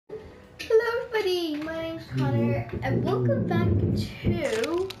everybody, my name's Connor and welcome back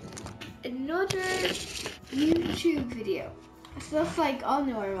to another YouTube video. So that's like all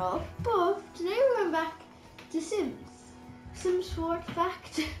normal, but today we're going back to Sims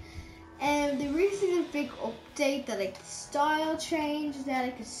SHAREfactory. And they recently did a big update that like the style changed, they had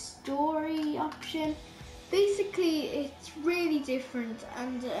like a story option. Basically it's really different,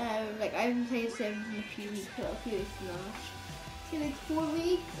 and like I haven't played Sims in a few weeks now. Like 4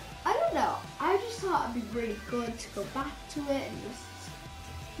 weeks. I don't know. I just thought it'd be really good to go back to it and just,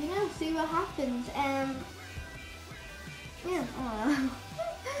 you know, see what happens. Yeah, I don't know.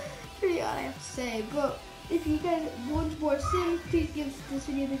 Pretty odd I have to say. But if you guys want more Sims, please give this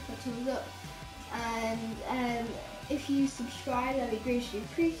video a big thumbs up. And if you subscribe, that'd be greatly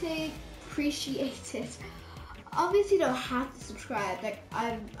appreciated. Obviously, you don't have to subscribe. Like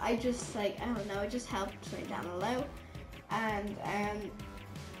I just like I don't know. It just helps like down below. And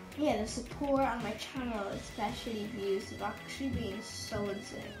yeah, the support on my channel, especially views, have actually been so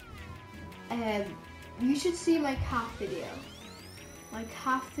insane. You should see my cat video. My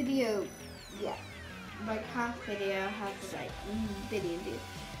cat video has like billion views.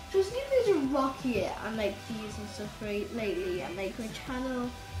 Just new videos are rocking it and like views and stuff lately, and like my channel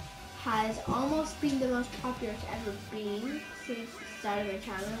has almost been the most popular it's ever been since the start of my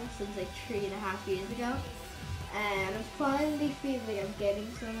channel, since like 3.5 years ago. And I finally feel like I'm getting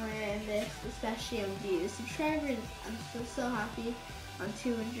somewhere in this, especially on views. Subscribers, I'm still so happy on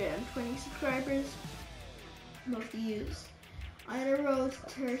 220 subscribers. More views. I'm on a road to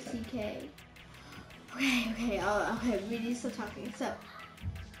 30k. Okay, really stop talking. So,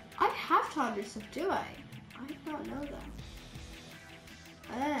 I have taught her stuff, do I? I did not know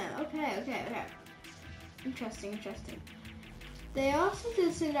that. Okay. Interesting. They also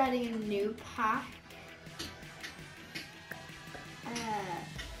did adding a new pack.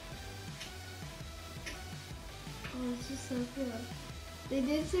 Oh, it's just so cool. They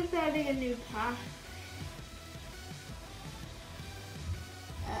did say they're adding a new pack.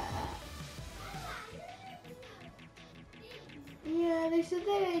 Yeah, they said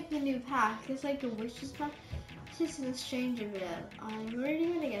they're adding a new pack. It's like a wishes pack. It's just an stranger event. I'm already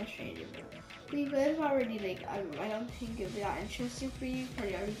gonna get a stranger event. We both already like. I don't think it'd be that interesting for you.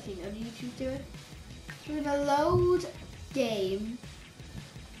 Probably already seen other YouTube do it. So we're gonna load game.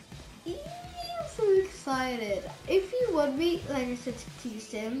 I'm so excited. If you want me, like I said to you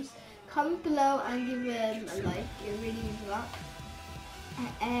Sims, comment below and give them a like. It really means a lot.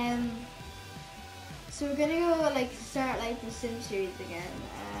 So we're gonna go like start like the Sim series again.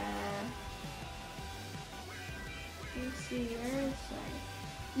 Let's see, where is it?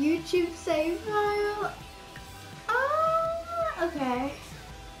 YouTube save file. Okay.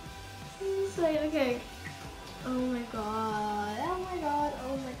 Okay. Oh my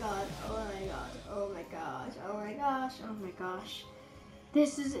gosh.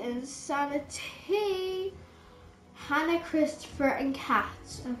 This is insanity. Hannah, Christopher, and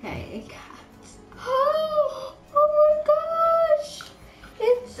cats. Okay, and cats. Oh my gosh.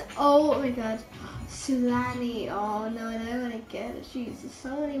 Oh my god. Sulani. Oh no, I don't want to get it. Jeez, there's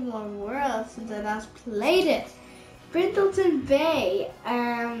so many more worlds since I last played it. Brindleton Bay,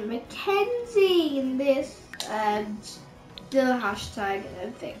 Mackenzie in this, still hashtag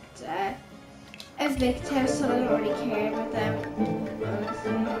evict house, so I don't really care about them,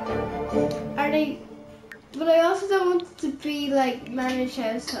 honestly. But I also don't want it to be like managed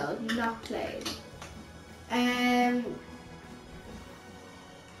household, not played.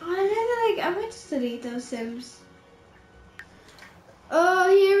 I might just delete those Sims. Oh,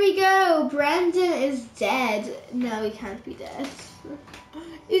 here we go. Brandon is dead. No, he can't be dead.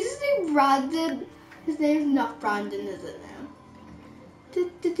 Is his name Brandon? His name's not Brandon, is it now?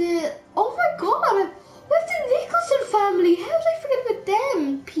 Oh my god! What's the Nicholson family? How did I forget about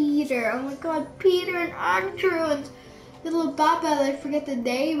them? Peter. Oh my god, Peter and Andrew and little Baba. I forget the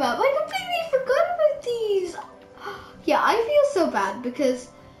name of. I completely forgot about these. Yeah, I feel so bad because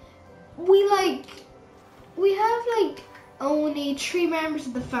we have like only 3 members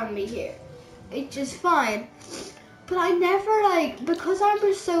of the family here, which is fine, but I never because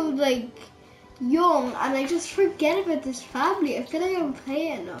I'm so young and I just forget about this family. I feel like I don't play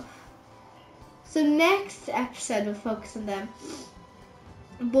it enough. So next episode we'll focus on them,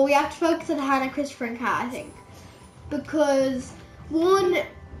 but we have to focus on Hannah, Christopher, and Kat, I think, because one,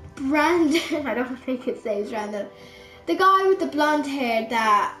 Brandon, I don't think his name's Brandon, the guy with the blonde hair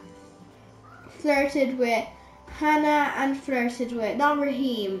that flirted with Hannah and flirted with, not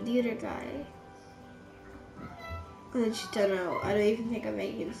Raheem, the other guy. I just don't know. I don't even think I'm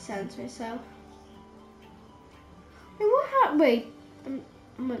making sense myself. Wait, what happened? Wait,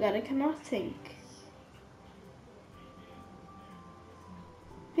 Oh my god, I cannot think.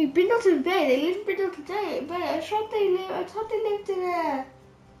 Hey, Brindleton Bay. They live in Brindleton Bay. But I thought they lived in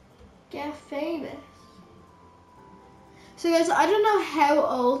Get Famous. So guys, I don't know how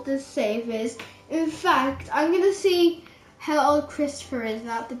old this save is. In fact, I'm gonna see how old Christopher is.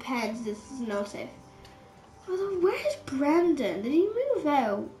 That depends. This is no save. Although, where's Brandon? Did he move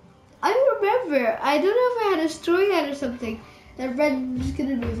out? I don't remember. I don't know if I had a story out or something that Brandon was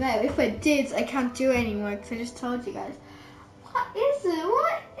gonna move out. If I did, I can't do it anymore because I just told you guys. What is it?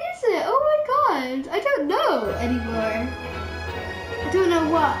 What is it? Oh my god. I don't know anymore. I don't know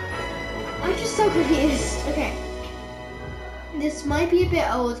what. I'm just so confused. Okay. This might be a bit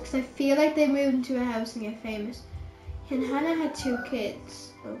old because I feel like they moved into a house and Get Famous. And Hannah had 2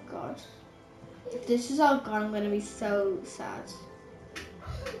 kids. Oh god. If this is all gone, I'm going to be so sad.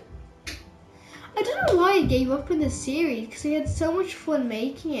 I don't know why I gave up in this series because I had so much fun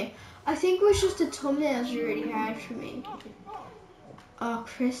making it. I think it was just the thumbnails were really hard for me. Oh,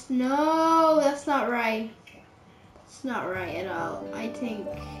 Chris, no, that's not right. That's not right at all. I think...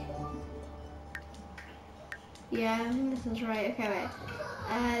 Yeah, I think this is right. Okay, wait.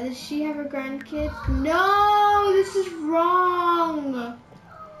 Does she have a grandkid? No, this is wrong.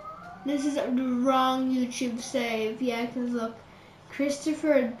 This is the wrong YouTube save. Yeah, because look,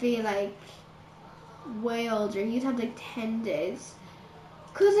 Christopher would be like way older. He'd have like 10 days.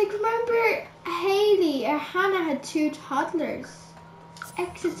 Because like remember Haley or Hannah had 2 toddlers.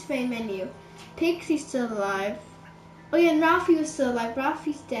 Exit main menu. Pixie's still alive. Oh yeah, and Ralphie was still alive.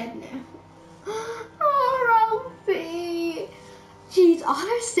 Ralphie's dead now. Oh, Ralphie. Jeez, all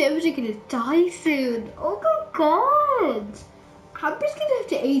our siblings are gonna die soon. Oh my god. Amber's gonna have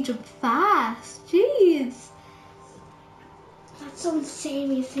to age up fast. Jeez. That's so insane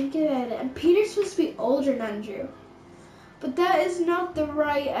when you think about it. And Peter's supposed to be older than Andrew. But that is not the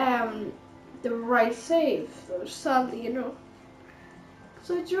right save, though, sadly, you know.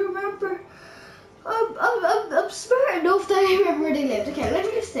 So I do remember, I'm smart enough that I remember where they lived. Okay, let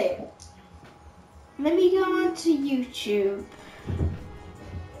me just say, let me go on to YouTube.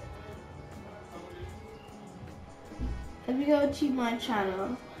 Let me go to my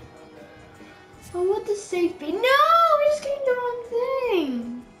channel. Oh, what the save be? No, we just getting the wrong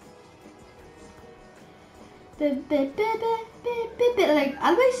thing. Like,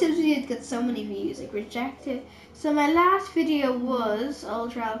 all my Sims videos get so many views, like rejected. So my last video was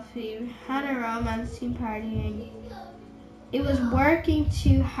Old Ralphie, Hannah Romance Team Partying. It was working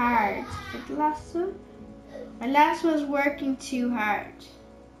too hard. Like the last one? My last one was working too hard.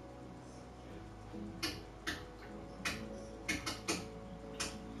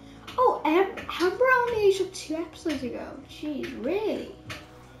 Oh, Amber only aged up 2 episodes ago. Jeez, really?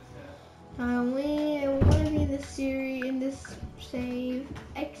 I want to be in this series, in this save.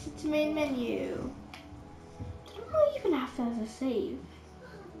 Exit to main menu. I don't know even have that as a save.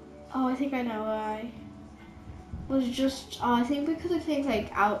 Oh, I think I know why. Was just, I think because of things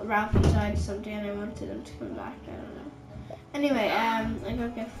like Ralphie died someday and I wanted him to come back. I don't know. Anyway, I gotta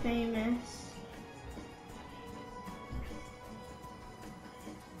Get Famous.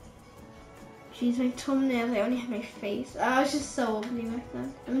 Jeez, my thumbnails, I only have my face. I was just so ugly back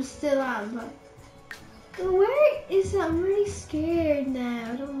then. I'm still am, but where is it? I'm really scared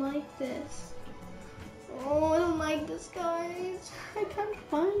now. I don't like this. Oh, I don't like this, guys. I can't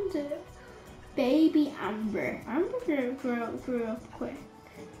find it. Baby Amber. Amber grew up quick.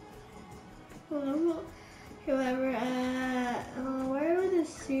 Well, however, where would this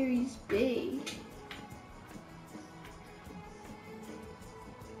series be?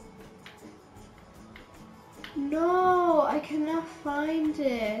 No, I cannot find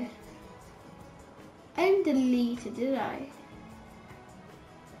it. I didn't delete it, did I?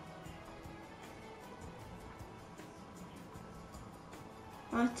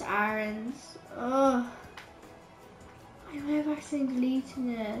 Oh, it's Aaron's. Oh. Why am I ever accidentally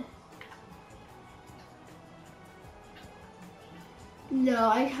deleting it? No,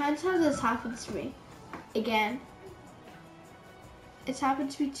 I can't have this happen to me. Again. It's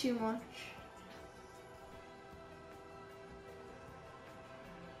happened to me too much.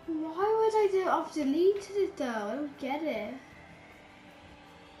 Why would I have deleted it though? I don't get it.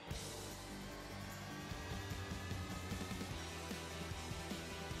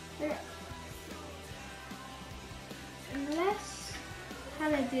 Unless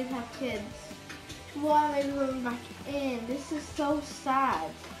Hannah did have kids, why am I going back in? This is so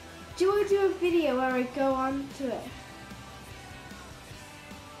sad. Do I do a video where I go on to it?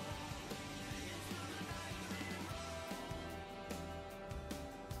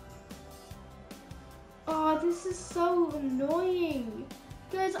 Oh, this is so annoying.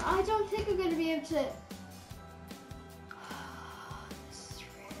 Guys, I don't think I'm gonna be able to. This is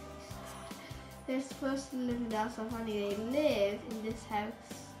really sad. They're supposed to live in the house. So funny, they live in this house.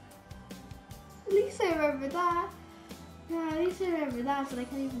 At least I remember that. Yeah, at least I remember that, but I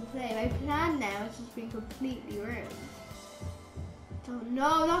can't even play. My plan now is just being completely ruined. Don't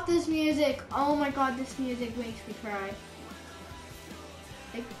know, not this music. Oh my god, this music makes me cry.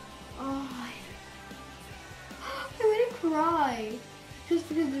 Like, oh, I want to cry just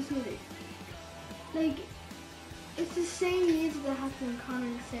because of this music. Like, it's the same music that happened when Connor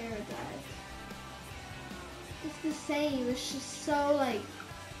and Sarah died. It's the same. It's just so like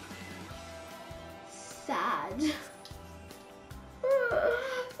sad.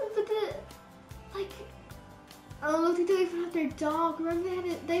 But like, oh look, they even had their dog.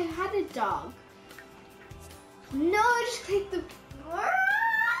 Remember they had a dog. No, I just clicked the.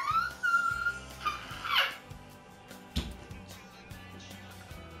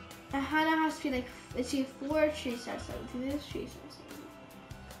 Hannah has to be like, is she a 4 3-star celebrity? This is 3-star celebrity.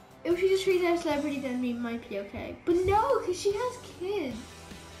 If she's a 3-star celebrity, then we might be okay. But no, because she has kids.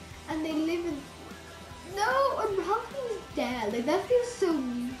 And they live in... No, and Ralphie's dead. Like, that feels so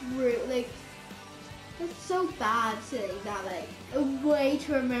rude. Like, that's so bad saying that, like, a way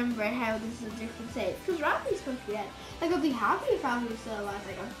to remember how this is a different state. Because Ralphie's supposed to be dead. Like, I'll be happy if Ralphie's still alive.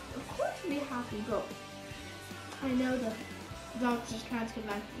 Like, of course I'll be happy, but I know that dogs just can't come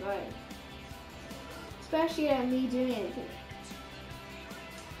back to life. Especially without me doing anything.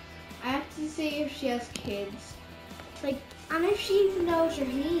 I have to see if she has kids. Like, and if she even knows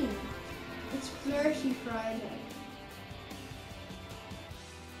Raheem. It's Flirty Friday.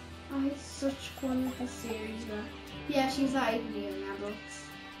 Oh, it's such a wonderful series, though. Yeah, she's not even young adults.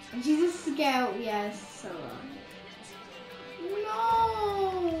 And she's a scout, yes, so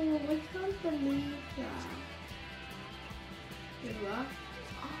no! I can't believe that. Good luck.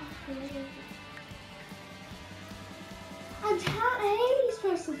 Oh, and Haley's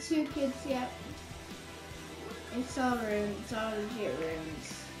supposed to have 2 kids yet. It's all rooms, it's all legit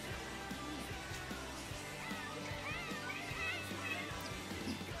rooms.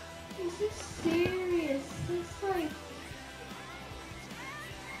 This is serious. This is like.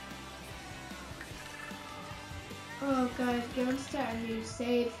 Oh god, I'm gonna start a new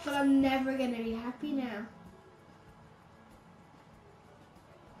save, but I'm never gonna be happy now.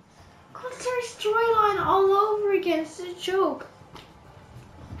 God, sorry, storyline all over again. It's a joke.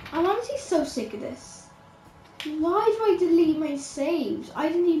 I'm honestly so sick of this. Why do I delete my saves? I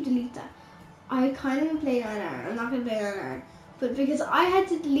didn't even delete that. I kind of played on Aaron. I'm not gonna play on Aaron. But because I had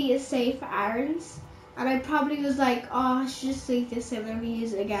to delete a save for Aaron's, and I probably was like, oh, I should just delete this save and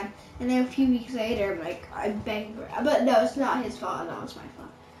reuse it again. And then a few weeks later, I'm like, I begged for it. But no, it's not his fault. No, it's my fault.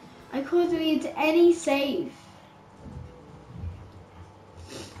 I couldn't delete any save.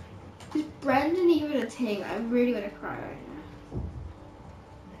 Is Brendan even a thing? I'm really gonna cry right now.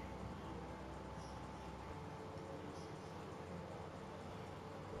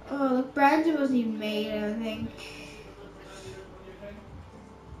 Oh, look, Brandon wasn't even made, I don't think.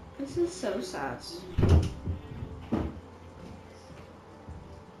 This is so sad.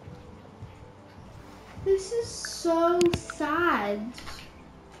 This is so sad.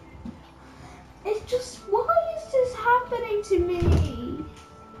 It's just, why is this happening to me?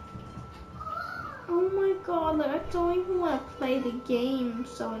 Oh my god, like, I don't even want to play the game. I'm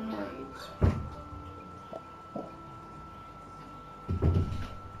so annoyed.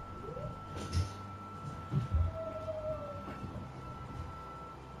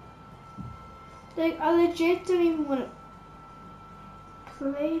 Like, I legit don't even want to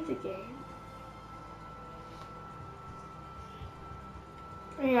play the game.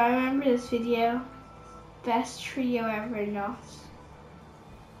 Oh yeah, I remember this video. Best trio ever not.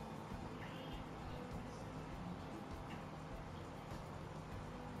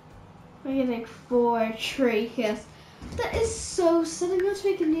 We get like 4 trios. That is so sad. I'm going to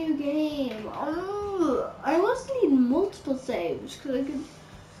make a new game. Oh, I must need multiple saves because I could.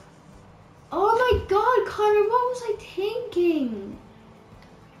 Oh my god, Connor, what was I thinking?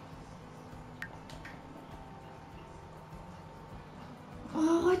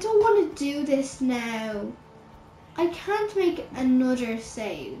 Oh, I don't want to do this now. I can't make another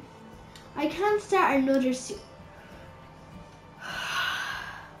save. I can't start another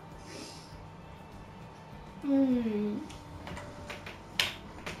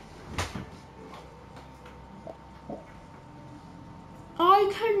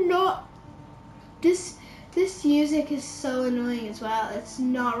I cannot. This music is so annoying as well. It's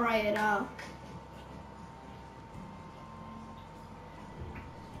not right at all.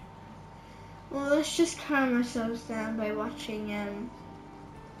 Well, let's just calm ourselves down by watching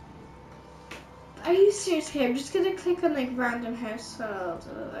Are you serious? Okay, I'm just gonna click on like random household.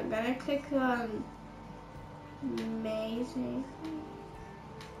 I'm gonna click on amazing.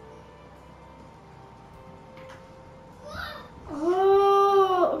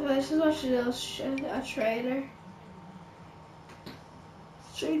 Oh, okay, let's just watch a little a trailer.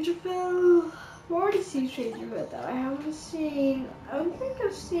 Strangerville. I've already seen Strangerville though. I haven't seen. I don't think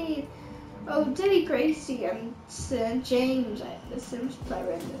I've seen. Oh, Denny Gracie and James, the Sims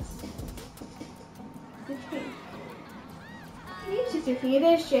player in this. Okay.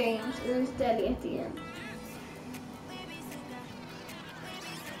 There's James and there's Denny at the end.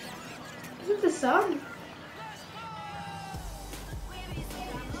 Is it the song?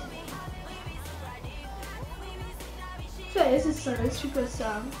 So it's a song. It's a good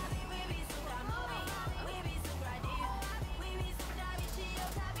song.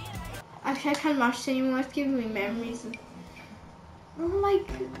 Actually, I can't watch it anymore. It's giving me memories of. Oh my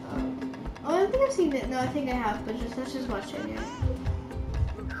god. Oh, I don't think I've seen it. No, I think I have, but let's just watch it anyway.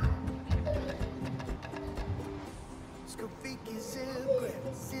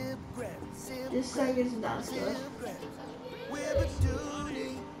 This song is not good.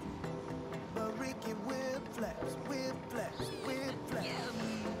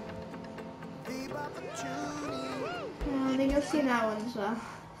 I think I've seen that one as well.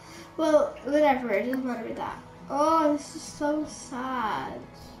 Well, whatever, it doesn't matter with that. Oh, this is so sad.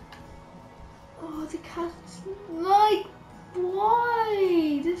 Oh, the cat's like,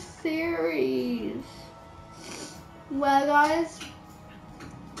 why this series? Well, guys,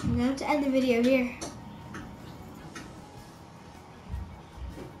 I'm going to end the video here.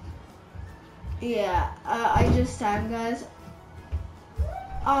 Yeah, I just sang, guys.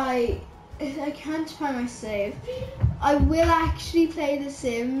 I can't find my save. I will actually play The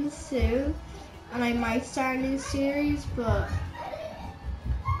Sims soon, and I might start a new series, but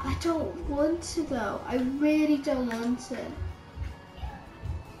I don't want to though. I really don't want to.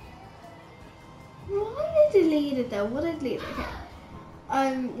 Why did I delete it though? What did I delete?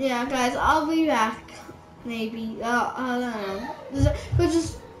 Okay. Yeah, guys, I'll be back. Maybe. I don't know. But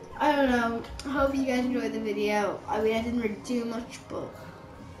just, I don't know. I hope you guys enjoyed the video. I mean, I didn't really do much, but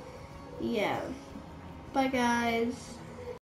yeah. Bye, guys.